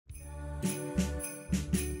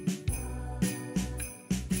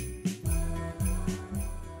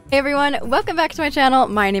Hey everyone, welcome back to my channel.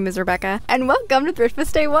 My name is Rebecca and welcome to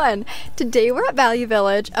THRIFTMAS Day 1. Today we're at Value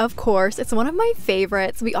Village, of course. It's one of my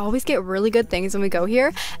favorites. We always get really good things when we go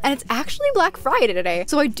here, and it's actually Black Friday today.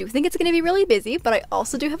 So I do think it's gonna be really busy, but I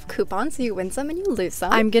also do have coupons so you win some and you lose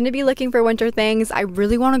some. I'm gonna be looking for winter things. I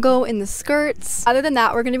really wanna go in the skirts. Other than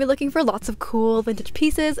that, we're gonna be looking for lots of cool vintage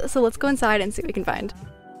pieces. So let's go inside and see what we can find.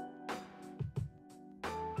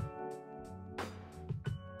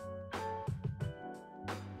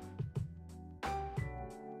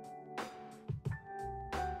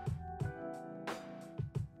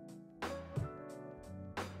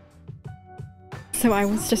 So I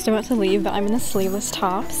was just about to leave, but I'm in the sleeveless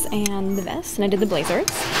tops and the vest, and I did the blazers.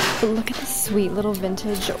 But look at this sweet little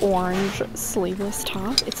vintage orange sleeveless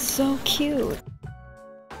top. It's so cute.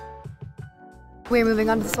 We're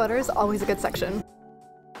moving on to the sweaters, always a good section.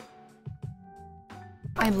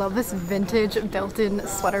 I love this vintage built-in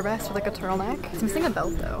sweater vest with like a turtleneck. It's missing a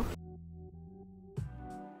belt though.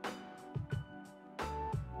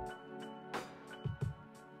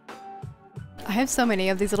 I have so many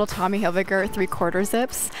of these little Tommy Hilfiger 3/4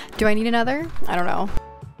 zips. Do I need another? I don't know.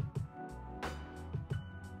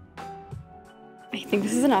 I think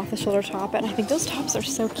this is an off-the-shoulder top, and I think those tops are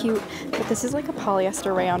so cute, but this is like a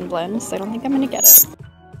polyester rayon blend, so I don't think I'm gonna get it.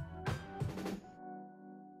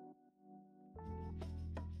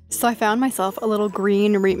 So I found myself a little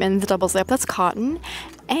green Reitman's double zip that's cotton,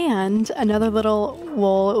 and another little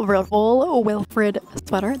wool Wilfred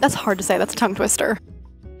sweater. That's hard to say, that's a tongue twister.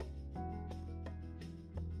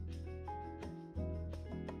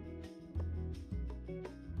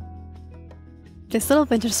 This little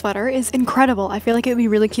vintage sweater is incredible. I feel like it would be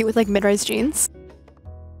really cute with like mid-rise jeans.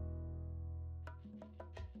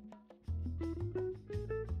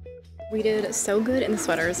 We did so good in the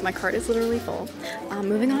sweaters. My cart is literally full.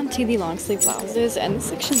 Moving on to the long sleeve blouses, and this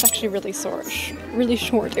section is actually really short.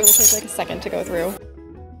 It will take like a second to go through.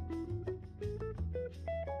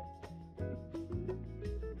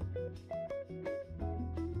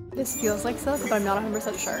 This feels like silk, but I'm not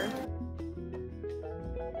 100% sure.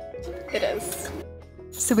 It is.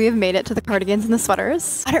 So we have made it to the cardigans and the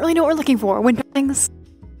sweaters. I don't really know what we're looking for. Winter things.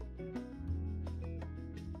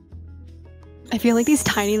 I feel like these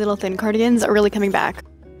tiny little thin cardigans are really coming back.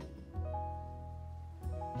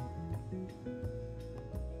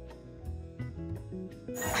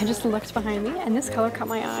 I just looked behind me and this color caught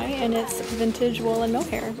my eye, and it's vintage wool and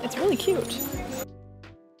mohair. It's really cute.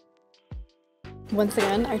 Once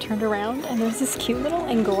again, I turned around and there's this cute little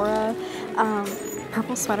Angora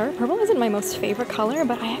purple sweater. Purple isn't my most favorite color,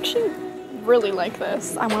 but I actually really like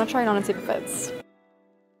this. I want to try it on and see if it fits.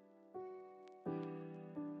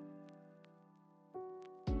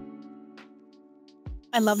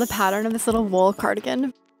 I love the pattern of this little wool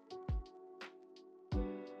cardigan.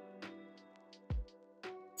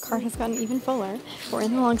 Cart has gotten even fuller. We're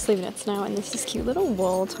in the long sleeve knits now, and this is cute little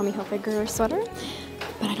wool Tommy Hilfiger sweater.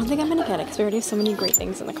 But I don't think I'm gonna get it because we already have so many great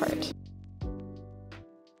things in the cart.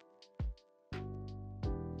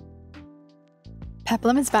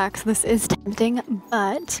 Peplum is back, so this is tempting,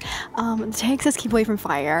 but the tag says keep away from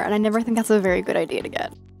fire, and I never think that's a very good idea to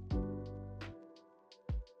get.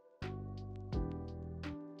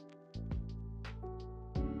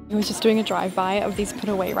 I was just doing a drive-by of these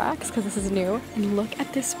put-away racks because this is new, and look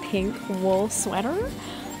at this pink wool sweater.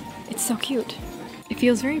 It's so cute. It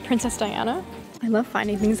feels very Princess Diana. I love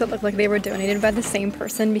finding things that look like they were donated by the same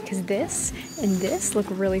person because this and this look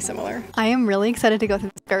really similar. I am really excited to go through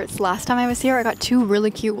the skirts. Last time I was here, I got two really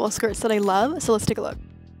cute wool skirts that I love, so let's take a look.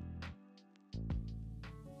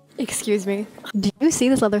 Excuse me. Do you see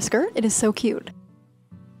this leather skirt? It is so cute.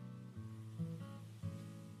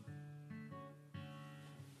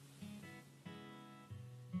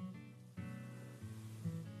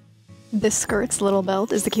 This skirt's little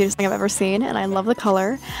belt is the cutest thing I've ever seen, and I love the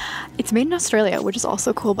color. It's made in Australia, which is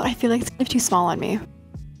also cool, but I feel like it's kind of too small on me.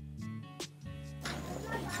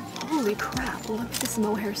 Holy crap, look at this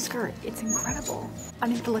mohair skirt. It's incredible. I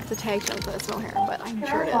need to look at the tag to know that it's mohair, but I'm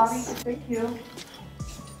sure it is. It's very cute.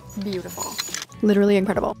 Beautiful. Literally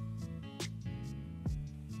incredible.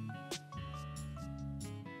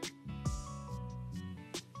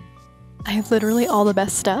 I have literally all the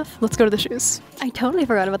best stuff. Let's go to the shoes. I totally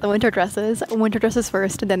forgot about the winter dresses. Winter dresses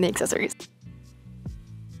first, and then the accessories.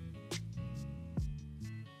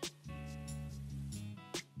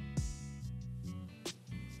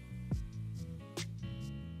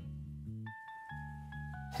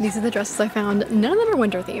 These are the dresses I found. None of them are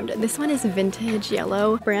winter themed. This one is vintage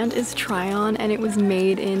yellow. Brand is Try On and it was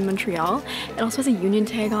made in Montreal. It also has a Union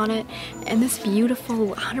tag on it. And this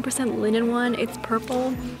beautiful 100% linen one, it's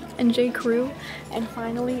purple and J. Crew. And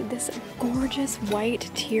finally, this gorgeous white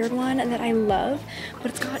tiered one that I love, but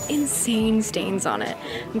it's got insane stains on it.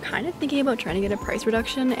 I'm kind of thinking about trying to get a price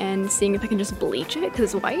reduction and seeing if I can just bleach it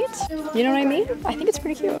because it's white. You know what I mean? I think it's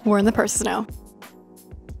pretty cute. We're in the purses now.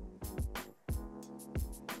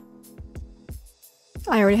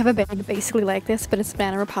 I already have a bag basically like this, but it's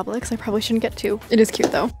Banana Republic, so I probably shouldn't get two. It is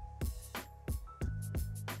cute though.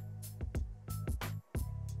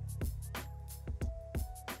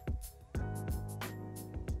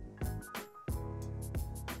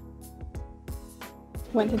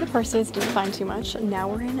 Went through the purses, didn't find too much. Now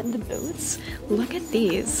we're in the boots. Look at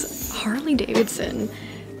these Harley Davidson,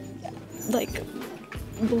 like,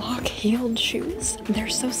 block-heeled shoes. They're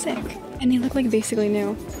so sick. And they look like basically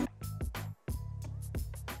new.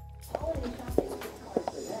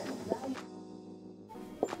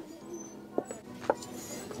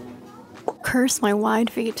 Curse my wide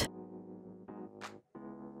feet.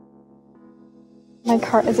 My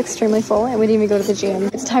cart is extremely full and we didn't even go to the gym.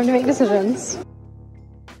 It's time to make decisions.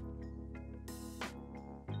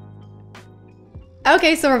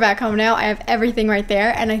 Okay, so we're back home now. I have everything right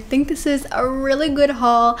there and I think this is a really good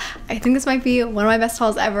haul. I think this might be one of my best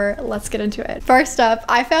hauls ever. Let's get into it. First up,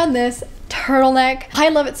 I found this turtleneck. I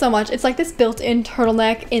love it so much. It's like this built-in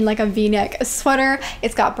turtleneck in like a v-neck sweater.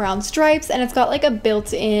 It's got brown stripes and it's got like a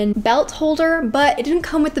built-in belt holder, but it didn't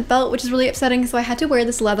come with the belt, which is really upsetting, so I had to wear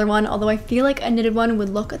this leather one, although I feel like a knitted one would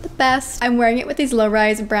look at the best. I'm wearing it with these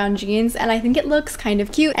low-rise brown jeans and I think it looks kind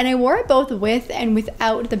of cute, and I wore it both with and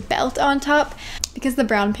without the belt on top because the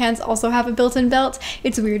brown pants also have a built-in belt.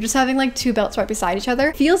 It's weird just having like two belts right beside each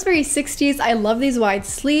other. Feels very 60s. I love these wide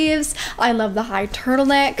sleeves. I love the high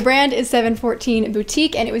turtleneck. The brand is 714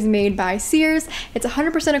 Boutique and it was made by Sears. It's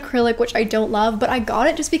 100% acrylic, which I don't love, but I got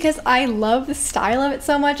it just because I love the style of it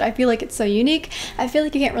so much. I feel like it's so unique. I feel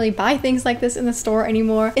like you can't really buy things like this in the store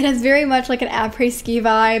anymore. It has very much like an après-ski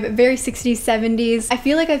vibe, very 60s, 70s. I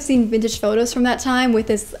feel like I've seen vintage photos from that time with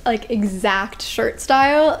this like exact shirt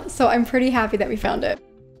style, so I'm pretty happy that we found it.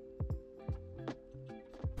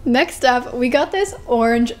 Next up, we got this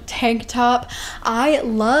orange tank top. I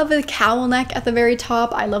love the cowl neck at the very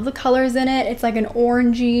top. I love the colors in it. It's like an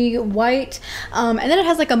orangey white, and then it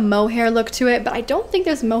has like a mohair look to it, but I don't think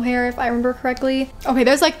there's mohair if I remember correctly. Okay,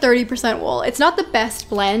 there's like 30% wool. It's not the best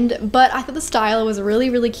blend, but I thought the style was really,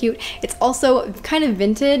 really cute. It's also kind of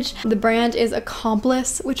vintage. The brand is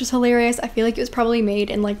Accomplice, which is hilarious. I feel like it was probably made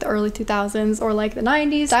in like the early 2000s or like the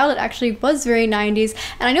 90s. Style it actually was very 90s,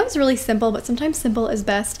 and I know it's really simple, but sometimes simple is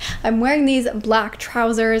best. I'm wearing these black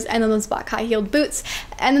trousers and then those black high-heeled boots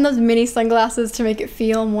and then those mini sunglasses to make it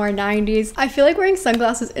feel more 90s. I feel like wearing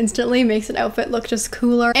sunglasses instantly makes an outfit look just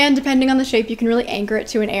cooler, and depending on the shape you can really anchor it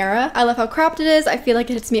to an era. I love how cropped it is. I feel like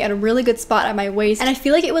it hits me at a really good spot at my waist, and I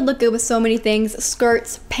feel like it would look good with so many things: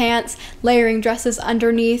 skirts, pants, layering dresses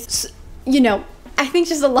underneath. You know, I think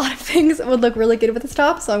just a lot of things would look really good with this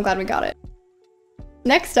top, so I'm glad we got it.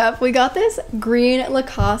 Next up, we got this green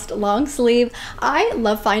Lacoste long sleeve. I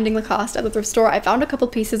love finding Lacoste at the thrift store. I found a couple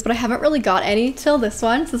pieces, but I haven't really got any till this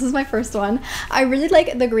one. So this is my first one. I really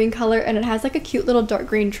like the green color and it has like a cute little dark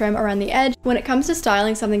green trim around the edge. When it comes to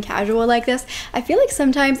styling something casual like this, I feel like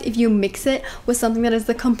sometimes if you mix it with something that is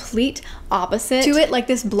the complete opposite to it, like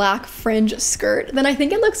this black fringe skirt, then I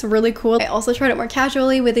think it looks really cool. I also tried it more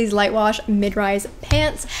casually with these light wash mid-rise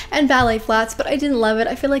pants and ballet flats, but I didn't love it.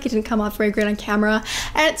 I feel like it didn't come off very great on camera,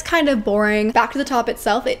 and it's kind of boring. Back to the top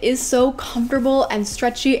itself, it is so comfortable and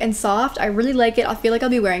stretchy and soft. I really like it. I feel like I'll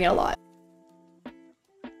be wearing it a lot.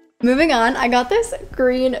 Moving on, I got this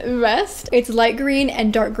green vest. It's light green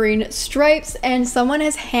and dark green stripes, and someone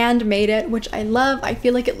has handmade it, which I love. I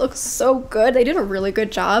feel like it looks so good. They did a really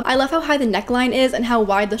good job. I love how high the neckline is and how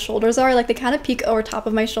wide the shoulders are. Like, they kind of peek over top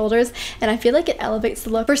of my shoulders, and I feel like it elevates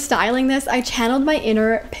the look. For styling this, I channeled my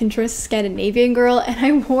inner Pinterest Scandinavian girl, and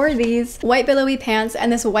I wore these white billowy pants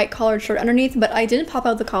and this white collared shirt underneath, but I didn't pop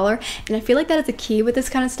out the collar, and I feel like that is a key with this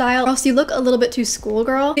kind of style, or else you look a little bit too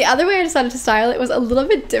schoolgirl. The other way I decided to style it was a little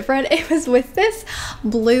bit different. It was with this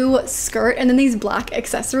blue skirt and then these black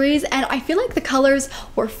accessories, and I feel like the colors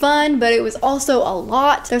were fun, but it was also a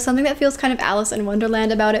lot. There's something that feels kind of Alice in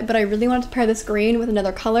Wonderland about it, but I really wanted to pair this green with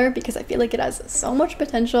another color because I feel like it has so much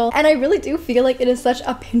potential, and I really do feel like it is such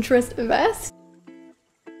a Pinterest vest.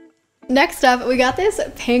 Next up, we got this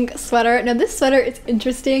pink sweater. Now this sweater is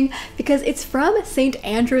interesting because it's from St.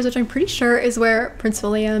 Andrews, which I'm pretty sure is where Prince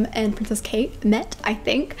William and Princess Kate met, I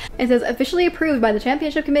think. It says officially approved by the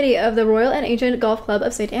Championship Committee of the Royal and Ancient Golf Club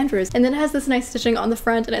of St. Andrews. And then it has this nice stitching on the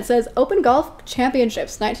front and it says Open Golf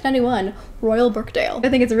Championships 1991, Royal Brookdale. I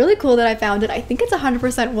think it's really cool that I found it. I think it's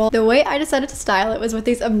 100% wool. The way I decided to style it was with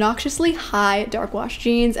these obnoxiously high dark wash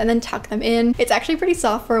jeans and then tuck them in. It's actually pretty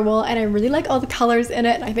soft for wool and I really like all the colors in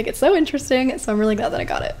it and I think it's so interesting, so I'm really glad that I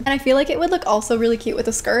got it. And I feel like it would look also really cute with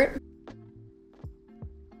a skirt.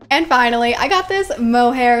 And finally, I got this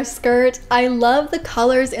mohair skirt. I love the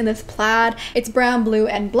colors in this plaid. It's brown, blue,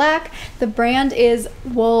 and black. The brand is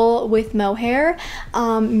Wool with Mohair,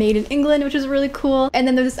 made in England, which is really cool. And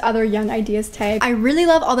then there's this other Young Ideas tag. I really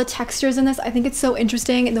love all the textures in this. I think it's so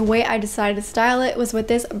interesting. And the way I decided to style it was with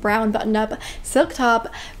this brown buttoned up silk top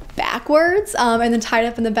backwards, and then tied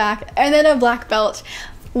up in the back, and then a black belt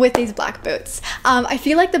with these black boots. I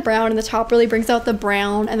feel like the brown in the top really brings out the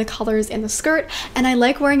brown and the colors in the skirt, and I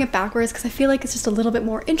like wearing it backwards because I feel like it's just a little bit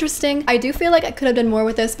more interesting. I do feel like I could have done more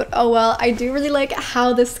with this, but oh well. I do really like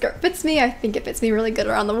how this skirt fits me. I think it fits me really good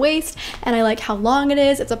around the waist, and I like how long it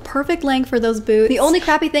is. It's a perfect length for those boots. The only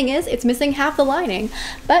crappy thing is it's missing half the lining,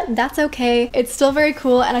 but that's okay. It's still very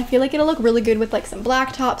cool, and I feel like it'll look really good with like some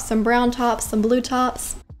black tops, some brown tops, some blue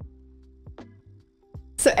tops.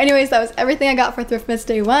 So anyways, that was everything I got for Thriftmas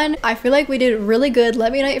Day 1. I feel like we did really good.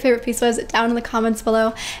 Let me know what your favorite piece was down in the comments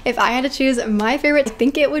below. If I had to choose my favorite, I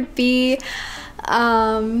think it would be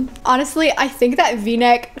honestly, I think that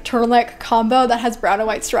v-neck turtleneck combo that has brown and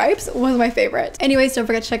white stripes was my favorite. Anyways, don't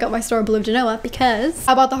forget to check out my store Blue of Genoa because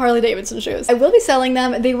how about the Harley Davidson shoes? I will be selling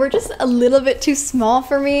them. They were just a little bit too small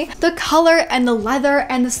for me. The color and the leather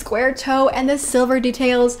and the square toe and the silver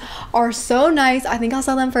details are so nice. I think I'll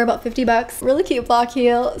sell them for about 50 bucks. Really cute block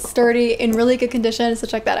heel, sturdy, in really good condition, so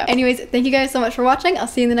check that out. Anyways, thank you guys so much for watching. I'll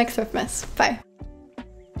see you in the next Thriftmas. Bye.